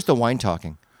 Yeah, maybe it's the wine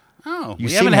talking. Oh, You we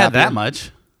seem haven't had that happier.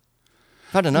 much.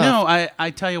 Not enough. No,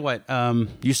 I tell you what.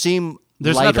 You seem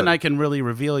There's lighter. nothing I can really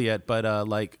reveal yet, but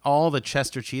like all the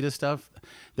Chester Cheetah stuff,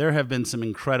 there have been some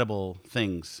incredible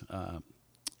things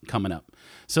coming up.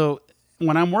 So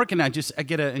when I'm working, I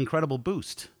get an incredible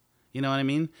boost. You know what I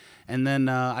mean? And then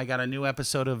I got a new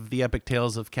episode of The Epic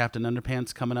Tales of Captain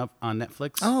Underpants coming up on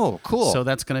Netflix. Oh, cool. So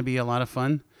that's going to be a lot of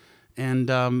fun.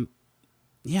 And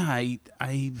yeah,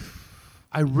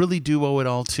 I really do owe it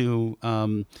all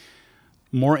to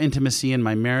more intimacy in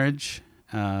my marriage,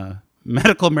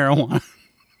 medical marijuana,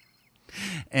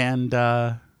 and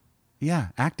yeah,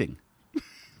 acting.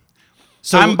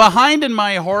 So I'm behind in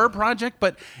my horror project,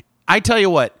 but I tell you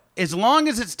what, as long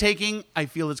as it's taking, I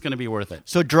feel it's going to be worth it.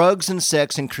 So drugs and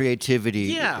sex and creativity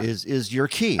Yeah. is your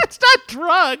key. It's not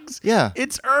drugs. Yeah.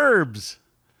 It's herbs.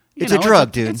 You It's a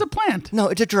drug, dude. It's a plant. No,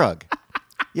 it's a drug.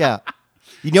 Yeah.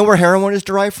 You know where heroin is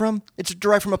derived from? It's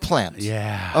derived from a plant.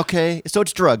 Yeah. Okay, so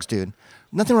it's drugs, dude.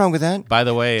 Nothing wrong with that. By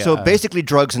the way, So basically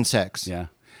drugs and sex. yeah,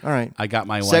 All right. I got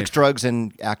my Sex, wife. drugs,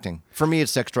 and acting. For me,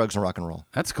 it's sex, drugs, and rock and roll.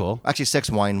 That's cool. Actually, sex,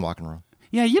 wine, rock and roll.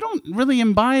 Yeah, you don't really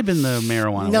imbibe in the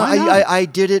marijuana. No, Why not? I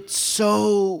did it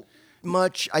so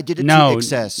much. I did it No. to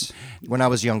excess when I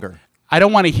was younger. I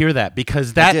don't want to hear that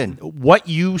because that did. what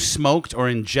you smoked or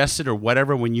ingested or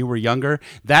whatever when you were younger,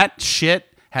 that shit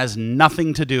has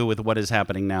nothing to do with what is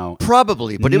happening now.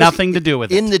 Probably, but Nothing to do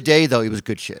with in it. the day, though, it was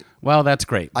good shit. Well, that's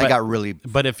great. I got really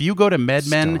But if you go to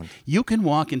MedMen, stoned. you can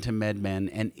walk into MedMen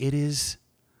and it is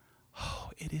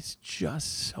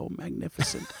just so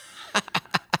magnificent.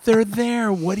 They're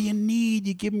there. What do you need?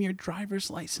 You give them your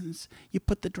driver's license. You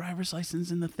put the driver's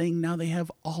license in the thing. Now they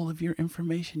have all of your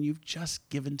information. You've just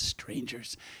given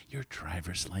strangers your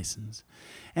driver's license.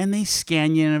 And they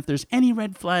scan you. And if there's any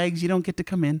red flags, you don't get to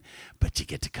come in. But you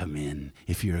get to come in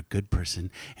if you're a good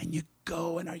person. And you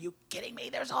go, and are you kidding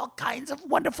me? There's all kinds of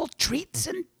wonderful treats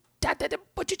and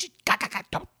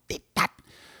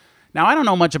Now, I don't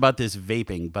know much about this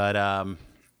vaping, but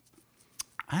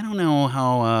I don't know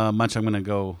how much I'm going to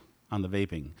go on the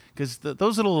vaping because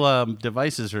those little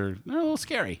devices they're a little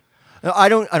scary. No, I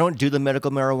don't do the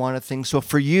medical marijuana thing. So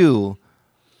for you,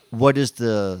 what is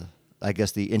the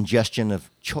ingestion of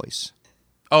choice?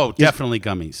 Oh, definitely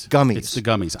gummies. Gummies. It's the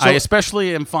gummies. So- I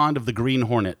especially am fond of the Green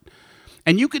Hornet.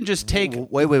 And you can just take...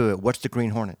 Wait. What's the Green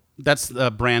Hornet? That's the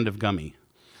brand of gummy.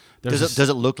 Does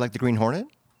it look like the Green Hornet?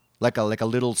 Like a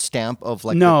little stamp of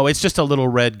like... No, it's just a little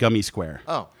red gummy square.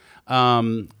 Oh.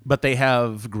 But they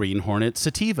have Green Hornet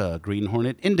Sativa, Green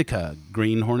Hornet Indica,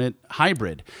 Green Hornet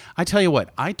Hybrid. I tell you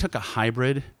what, I took a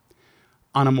hybrid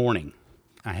on a morning.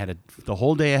 I had the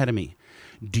whole day ahead of me.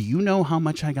 Do you know how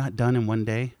much I got done in one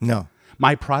day? No.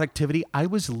 My productivity, I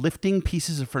was lifting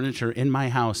pieces of furniture in my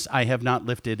house I have not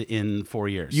lifted in 4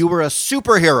 years. You were a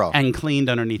superhero. And cleaned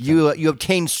underneath them. You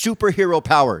obtained superhero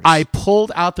powers. I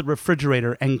pulled out the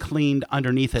refrigerator and cleaned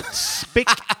underneath it, spick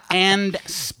and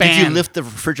span. Did you lift the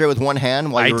refrigerator with one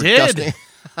hand while I you were did. dusting?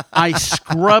 I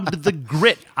scrubbed the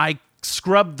grit. I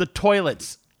scrubbed the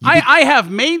toilets. I have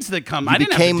maids that come. I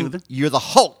didn't have to do that. You're the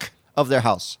Hulk of their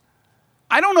house.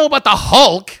 I don't know about the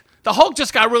Hulk. The Hulk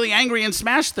just got really angry and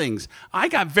smashed things. I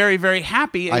got very, very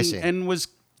happy I see. and was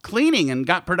cleaning and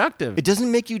got productive. It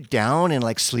doesn't make you down and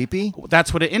like sleepy?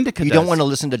 That's what an Indica You does. don't want to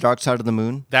listen to Dark Side of the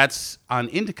Moon? That's on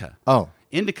Indica. Oh.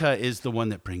 Indica is the one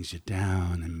that brings you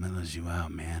down and mellows you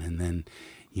out, man. And then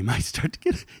you might start to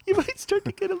get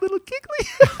a little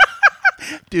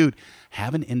giggly. Dude,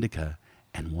 have an Indica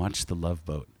and watch The Love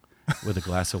Boat with a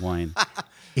glass of wine.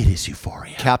 It is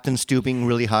euphoria. Captain stooping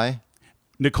really high?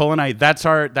 Nicole and I, that's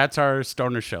our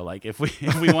stoner show. Like if we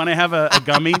want to have a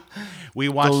gummy, we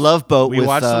watch The Love Boat we with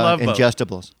watch The Love Boat.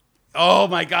 Ingestibles. Oh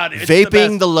my God. It's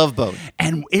Vaping the The Love Boat.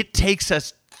 And it takes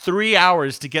us 3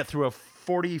 hours to get through a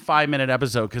 45-minute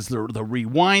episode because the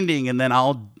rewinding, and then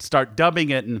I'll start dubbing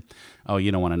it, and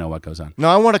you don't want to know what goes on. No,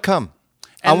 I want to come.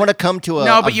 I And- want to come to a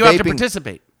No, but a you have to vaping-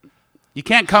 participate. You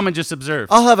can't come and just observe.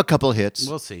 I'll have a couple hits.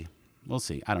 We'll see.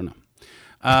 I don't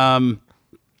know.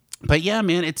 But yeah,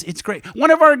 man, it's great.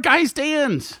 One of our guys'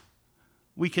 day-ins,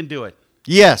 we can do it.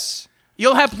 Yes.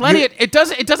 You'll have plenty. It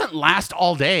doesn't last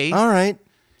all day. All right.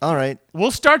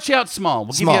 We'll start you out small.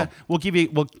 We'll give you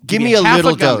Give me a half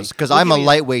little gummy. dose because We'll I'm give a you-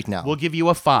 lightweight now. We'll give you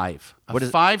a 5. What is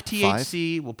it? 5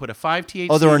 THC. We'll put a 5 THC.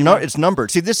 Oh, there are in no. your- It's numbered.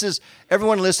 See, this is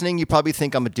everyone listening. You probably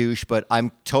think I'm a douche, but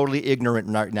I'm totally ignorant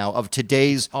right now of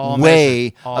today's All way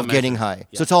measured. All of getting measured. high.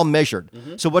 Yeah. So it's all measured.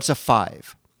 So what's a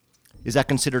 5? Is that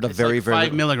considered a It's very like very?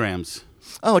 5 milligrams.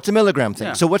 Oh, it's a milligram thing.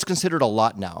 Yeah. So what's considered a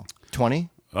lot now? 20?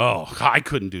 Oh, I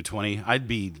couldn't do 20. I'd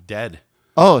be dead.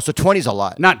 Oh, so 20 is a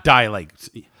lot. Not die like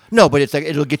No, but it's like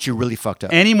it'll get you really fucked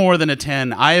up. any more than a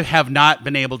 10. I have not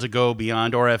been able to go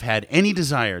beyond, or have had any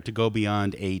desire to go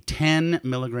beyond a 10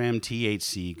 milligram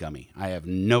THC gummy. I have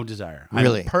no desire.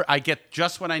 Really? I get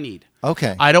just what I need.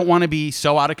 Okay. I don't want to be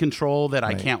so out of control that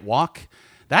I can't walk.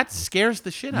 That scares the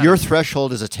shit out Your of me.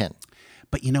 threshold is a 10.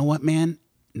 But you know what, man?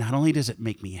 Not only does it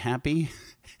make me happy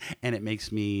and it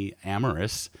makes me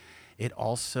amorous, it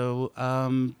also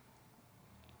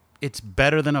it's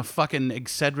better than a fucking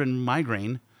Excedrin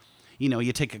migraine. You know,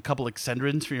 you take a couple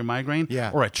Excedrins for your migraine,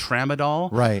 Yeah. or a Tramadol.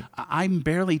 Right. I'm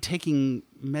barely taking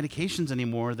medications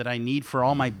anymore that I need for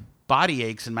all my body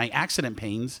aches and my accident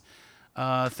pains,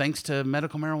 thanks to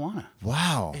medical marijuana.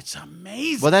 Wow. It's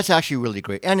amazing. Well, that's actually really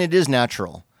great, and it is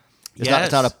natural. It's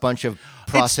Yes. not a bunch of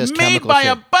processed it's made chemical by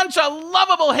shit. a bunch of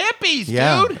lovable hippies,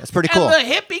 Yeah, dude. that's pretty cool. And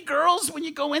the hippie girls, when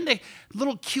you go in, the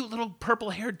little cute little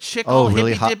purple-haired chick, Oh, all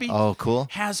really hippy hot. dippy, Oh, cool.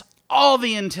 has all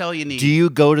the intel you need. Do you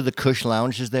go to the Kush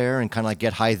lounges there and kind of like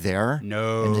get high there?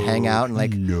 No. And hang out and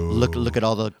like look at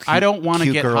all the cute, I don't want to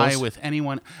cute get girls? high with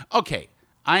anyone. Okay,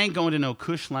 I ain't going to no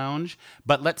Kush lounge,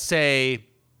 but let's say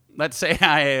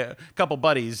a couple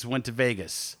buddies went to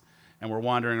Vegas and we're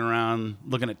wandering around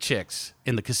looking at chicks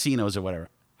in the casinos or whatever.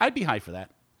 I'd be high for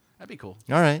that. That'd be cool.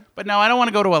 All right. But no, I don't want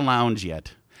to go to a lounge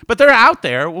yet. But they're out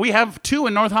there. We have 2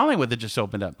 in North Hollywood that just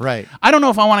opened up. Right. I don't know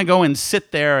if I want to go and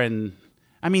sit there and...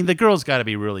 I mean, the girls got to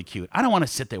be really cute. I don't want to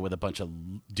sit there with a bunch of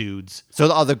dudes.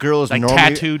 So are the girls Like normally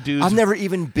tattooed dudes? I've never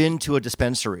even been to a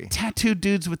dispensary. Tattooed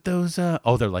dudes with those... they're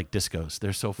like discos.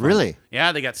 They're so fun. Really?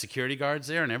 Yeah, they got security guards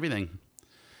there and everything.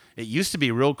 It used to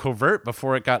be real covert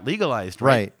before it got legalized, right?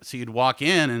 Right. So you'd walk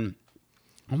in and...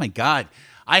 Oh, my God.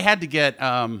 I had to get...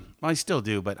 well, I still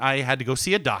do, but I had to go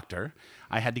see a doctor.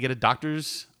 I had to get a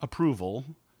doctor's approval,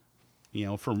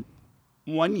 for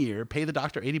 1 year, pay the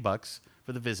doctor $80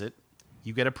 for the visit.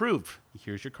 You get approved.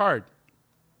 Here's your card.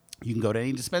 You can go to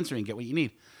any dispensary and get what you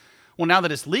need. Well, now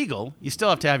that it's legal, you still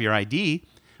have to have your ID,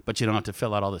 but you don't have to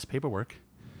fill out all this paperwork.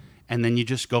 And then you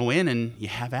just go in and you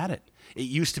have at it. It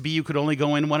used to be you could only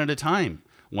go in one at a time.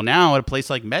 Well, now at a place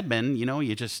like MedMen,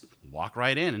 you just walk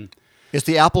right in. And It's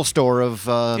the Apple Store of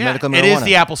medical marijuana. It is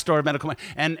the Apple Store of medical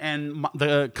and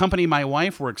the company my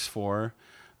wife works for,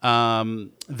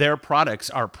 their products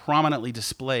are prominently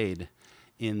displayed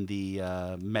in the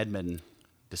MedMen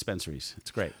dispensaries.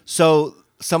 It's great. So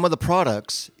some of the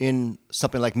products in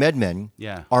something like MedMen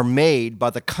Yeah. are made by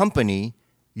the company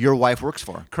your wife works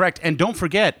for. Correct. And don't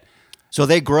forget, So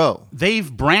they grow.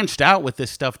 they've branched out with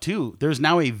this stuff too. There's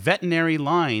now a veterinary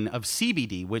line of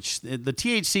CBD, which the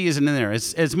THC isn't in there.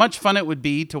 As much fun it would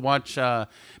be to watch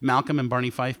Malcolm and Barney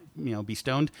Fife, be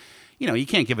stoned. You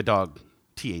can't give a dog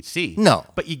THC. No.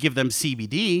 But you give them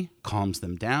CBD, calms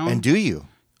them down. And do you?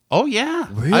 Oh yeah,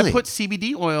 Really? I put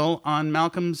CBD oil on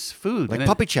Malcolm's food. Like and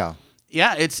puppy chow,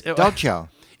 Yeah, it's dog chow.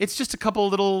 It's just a couple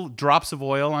little drops of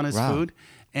oil on his Wow. food,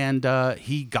 and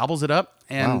he gobbles it up,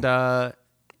 and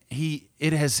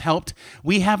it has helped.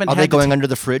 We haven't. Are had they to going under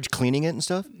the fridge cleaning it and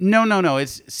stuff? No.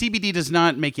 It's CBD does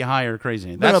not make you high or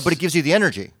crazy. No, but it gives you the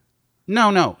energy. No.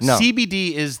 No.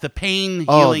 CBD is the pain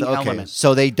healing okay. element.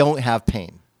 So they don't have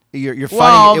pain. You're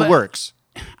Well, finding it works.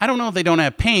 I don't know if they don't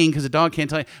have pain because the dog can't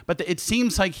tell you, but it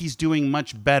seems like he's doing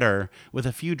much better with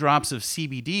a few drops of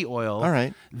CBD oil All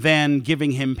right. than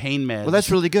giving him pain meds. Well, that's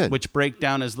really good. Which break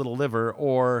down his little liver,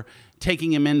 or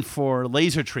taking him in for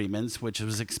laser treatments, which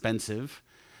was expensive.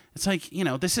 It's like,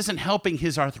 this isn't helping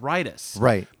his arthritis.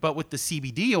 Right. But with the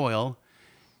CBD oil,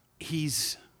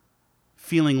 he's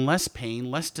feeling less pain,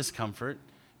 less discomfort,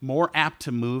 more apt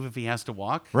to move if he has to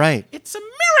walk. Right. It's a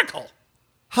miracle.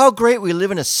 How great we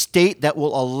live in a state that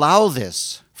will allow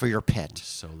this for your pet.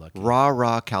 So lucky. Rah,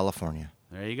 rah, California.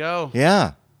 There you go.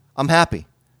 Yeah. I'm happy.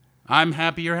 I'm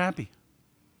happy you're happy.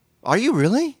 Are you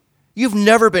really? You've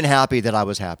never been happy that I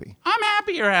was happy. I'm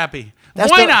happy you're happy.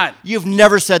 That's Why not? You've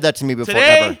never said that to me before,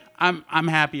 ever. Today, I'm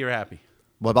happy you're happy.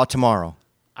 What about tomorrow?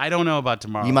 I don't know about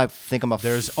tomorrow. You might think I'm a...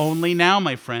 There's only now,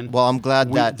 my friend. Well, I'm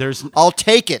glad that... There's I'll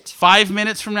take it. 5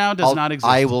 minutes from now does not exist.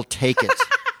 I will take it.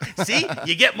 See,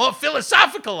 you get more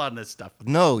philosophical on this stuff.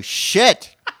 No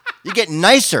shit. You get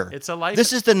nicer. It's a life-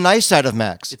 This is the nice side of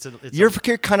Max. You're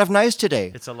kind of nice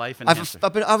today. It's a life enhancer.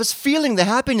 I was feeling the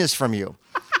happiness from you.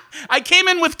 I came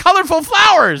in with colorful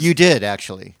flowers. You did,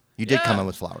 actually. You did Yeah. come in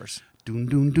with flowers. Doom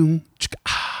doom doom, chicka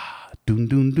ah, doom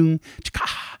doom doom, chicka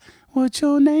ah. What's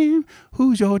your name?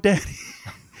 Who's your daddy?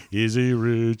 Is he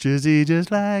rich? Is he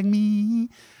just like me?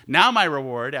 Now my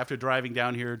reward, after driving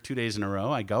down here 2 days in a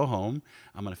row, I go home.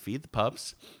 I'm going to feed the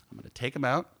pups. I'm going to take them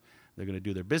out. They're going to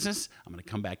do their business. I'm going to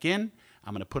come back in.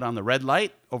 I'm going to put on the red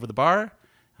light over the bar.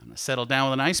 I'm going to settle down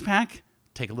with an ice pack,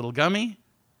 take a little gummy,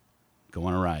 go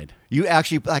on a ride. You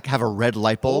actually have a red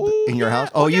light bulb Oh, in your yeah. house?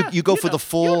 Oh, Oh, yeah. you go You for know. the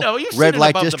full You've red seen it light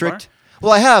above the district?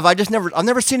 Well, I have. I've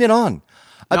never seen it on.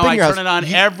 I've No, been I in your turn house. it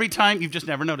on every time. You've just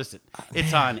never noticed it.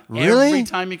 It's on Really? every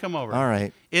time you come over. All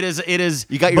right. It is.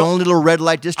 You got your own little red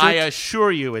light district? I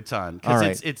assure you, it's on. All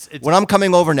right. It's when I'm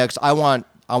coming over next, I'll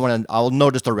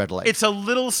notice the red light. it's a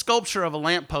little sculpture of a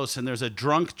lamppost, and there's a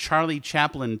drunk Charlie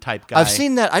Chaplin type guy. I've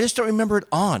seen that. I just don't remember it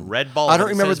on. Red bulb, I don't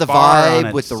and it remember says the bar on vibe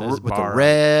it. with It the says with the bar.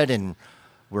 red, and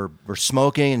we're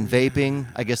smoking and vaping.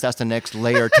 I guess that's the next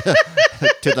layer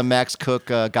to the Max Cook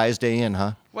Guys Day In,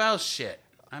 huh? Well, shit.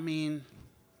 I mean,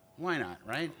 why not,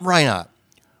 right? Why not?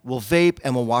 We'll vape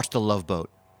and we'll watch The Love Boat.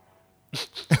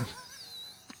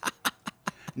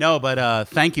 No, but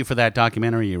thank you for that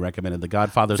documentary you recommended, The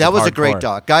Godfathers That of was a great Hardcore.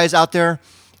 doc. Guys out there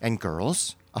and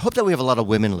girls, I hope that we have a lot of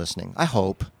women listening. I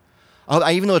hope.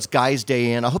 Even though it's Guys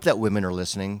Day In, I hope that women are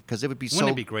listening because it would be Wouldn't so.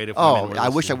 it be great if oh, women were I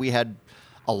wish that listening? we had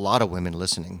a lot of women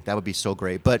listening. That would be so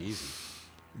great. But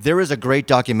there is a great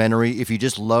documentary if you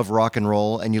just love rock and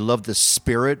roll and you love the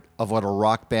spirit of what a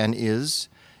rock band is.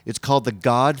 It's called The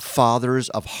Godfathers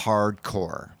of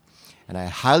Hardcore, and I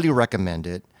highly recommend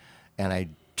it. And I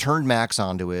turned Max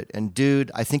onto it, and dude,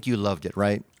 I think you loved it,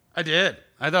 right? I did.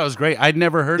 I thought it was great. I'd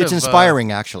never heard of It's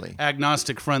inspiring, actually.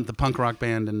 Agnostic Front, the punk rock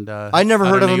band, and I never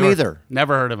heard of New them York. either.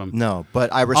 Never heard of them. No,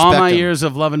 but I respect All my them. years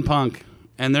of loving punk,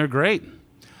 and they're great.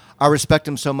 I respect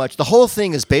him so much. The whole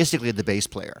thing is basically the bass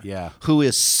player, Yeah. who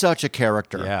is such a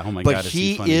character. Yeah, oh my but God, is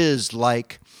he he funny. is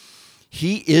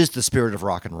the spirit of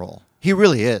rock and roll. He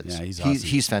really is. Yeah, he's awesome.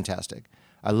 He's fantastic.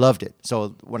 I loved it.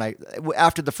 So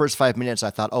after the first 5 minutes, I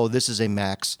thought, oh, this is a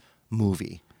Max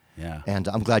movie. Yeah. And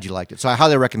I'm glad you liked it. So I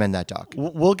highly recommend that doc.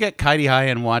 We'll get Kitey High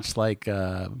and watch like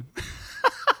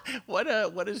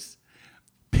what is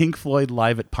Pink Floyd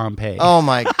live at Pompeii? Oh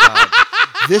my God.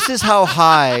 This is how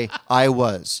high I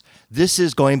was. This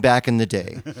is going back in the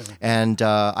day. And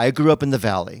I grew up in the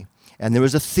Valley. And there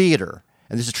was a theater.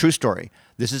 And this is a true story.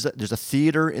 There's a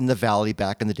theater in the Valley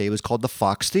back in the day. It was called the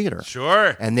Fox Theater.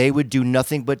 Sure. And they would do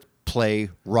nothing but play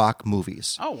rock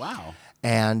movies. Oh wow.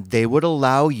 And they would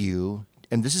allow you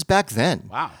and this is back then.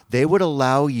 Wow. They would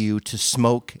allow you to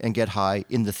smoke and get high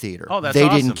in the theater. Oh, that's They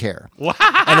awesome. didn't care. Wow.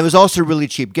 And it was also really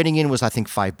cheap. Getting in was, I think,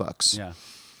 $5. Yeah.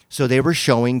 So they were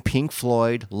showing Pink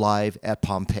Floyd live at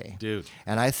Pompeii. Dude.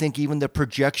 And I think even the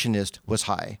projectionist was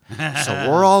high. So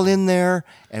we're all in there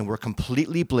and we're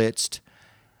completely blitzed.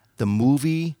 The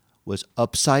movie was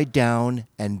upside down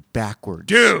and backwards.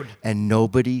 Dude. And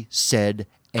nobody said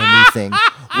anything.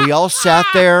 We all sat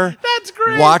there, That's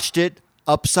great. watched it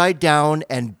upside down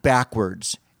and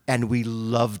backwards, and we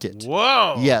loved it.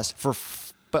 Whoa. Yes, for,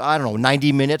 I don't know,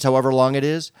 90 minutes, however long it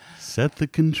is. Set the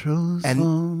controls And-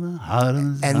 for the heart of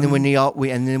the And then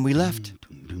and then we left.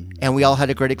 And we all had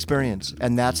a great experience.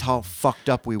 And that's how fucked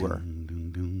up we were.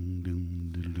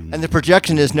 And the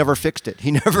projectionist never fixed it.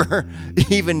 He never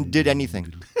even did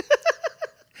anything.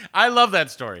 I love that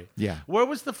story. Yeah. Where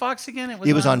was the Fox again?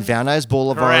 It was on Van Nuys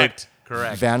Boulevard.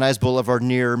 Correct. Van Nuys Boulevard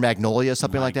near Magnolia,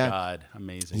 something My like that. God,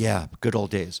 amazing. Yeah, good old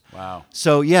days. Wow.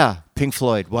 So yeah, Pink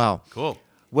Floyd. Wow. Cool.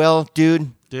 Well,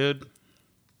 dude, Dude.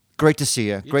 great to see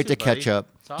you. Great too, to catch buddy. up.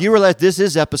 It's Do you realize this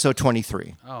is episode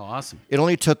 23? Oh, awesome. It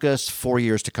only took us 4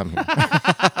 years to come here.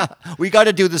 We got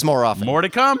to do this more often. More to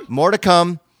come. More to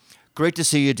come. Great to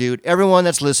see you, dude. Everyone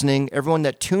that's listening, everyone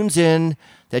that tunes in,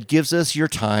 that gives us your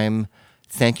time,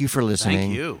 thank you for listening.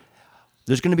 Thank you.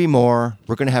 There's going to be more.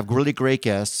 We're going to have really great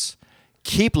guests.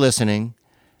 Keep listening,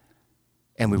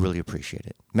 and we really appreciate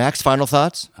it. Max, final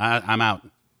thoughts? I'm out.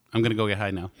 I'm going to go get high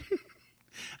now.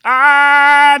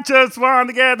 I just want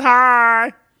to get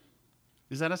high.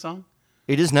 Is that a song?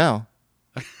 It is now.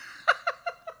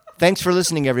 Thanks for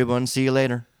listening, everyone. See you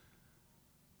later.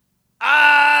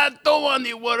 I don't want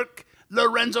to work.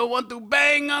 Lorenzo want to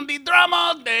bang on the drum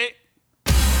all day.